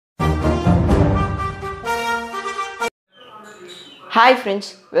Hi friends,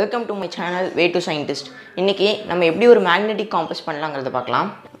 welcome to my channel Way to Scientist. இன்னைக்கு நம்ம எப்படி ஒரு magnetic compass பண்ணலாம்ங்கறத பார்க்கலாம்.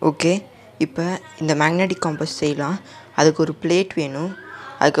 ஓகே, இப்போ இந்த magnetic compass செய்யலாம். அதுக்கு ஒரு plate வேணும்,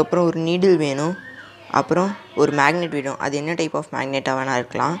 அதுக்கு அப்புறம் ஒரு needle வேணும், அப்புறம் ஒரு magnet வேணும். அது என்ன டைப் ஆஃப் மேக்னெட்டா வேணா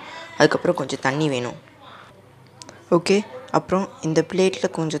இருக்கலாம். அதுக்கு அப்புறம் கொஞ்சம் தண்ணி வேணும். ஓகே, அப்புறம் இந்த பிளேட்ல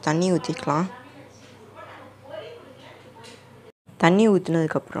கொஞ்சம் தண்ணி ஊத்திக்கலாம். தண்ணி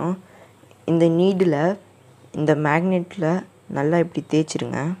ஊத்துனதுக்கு அப்புறம் இந்த நீடில இந்த மேக்னெட்ல நல்லா இப்படி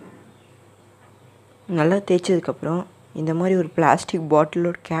தேய்ச்சிருங்க. நல்லா தேய்ச்சதுக்கப்புறம் இந்த மாதிரி ஒரு பிளாஸ்டிக்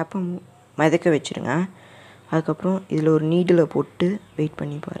பாட்டிலோட கேப்பை மிதக்க வச்சுருங்க. அதுக்கப்புறம் இதில் ஒரு நீடில் போட்டு வெயிட்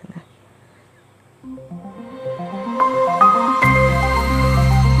பண்ணி பாருங்கள்.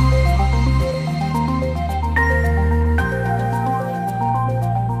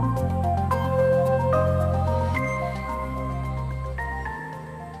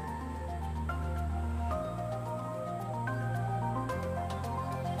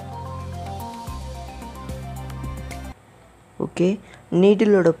 ஓகே,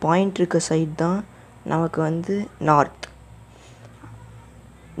 நீடிலோட பாயிண்ட் இருக்க சைட் தான் நமக்கு வந்து நார்த்,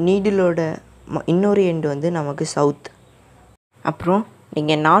 நீடிலோட இன்னொரு எண்டு வந்து நமக்கு சவுத். அப்புறம்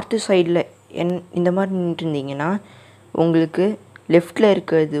நீங்கள் நார்த்து சைடில் இந்த மாதிரி நின்றுருந்தீங்கன்னா உங்களுக்கு லெஃப்டில்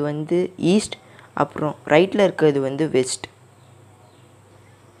இருக்கிறது வந்து ஈஸ்ட், அப்புறம் ரைட்டில் இருக்கிறது வந்து வெஸ்ட்.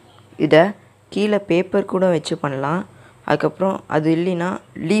 இதை கீழே பேப்பர் கூட வச்சு பண்ணலாம். அதுக்கப்புறம் அது இல்லைன்னா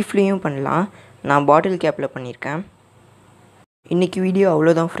லீஃப்லேயும் பண்ணலாம். நான் பாட்டில் கேப்பில் பண்ணியிருக்கேன். இன்றைக்கி வீடியோ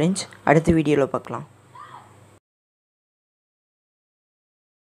அவ்வளோதான் ஃப்ரெண்ட்ஸ். அடுத்த வீடியோவில் பார்க்கலாம்.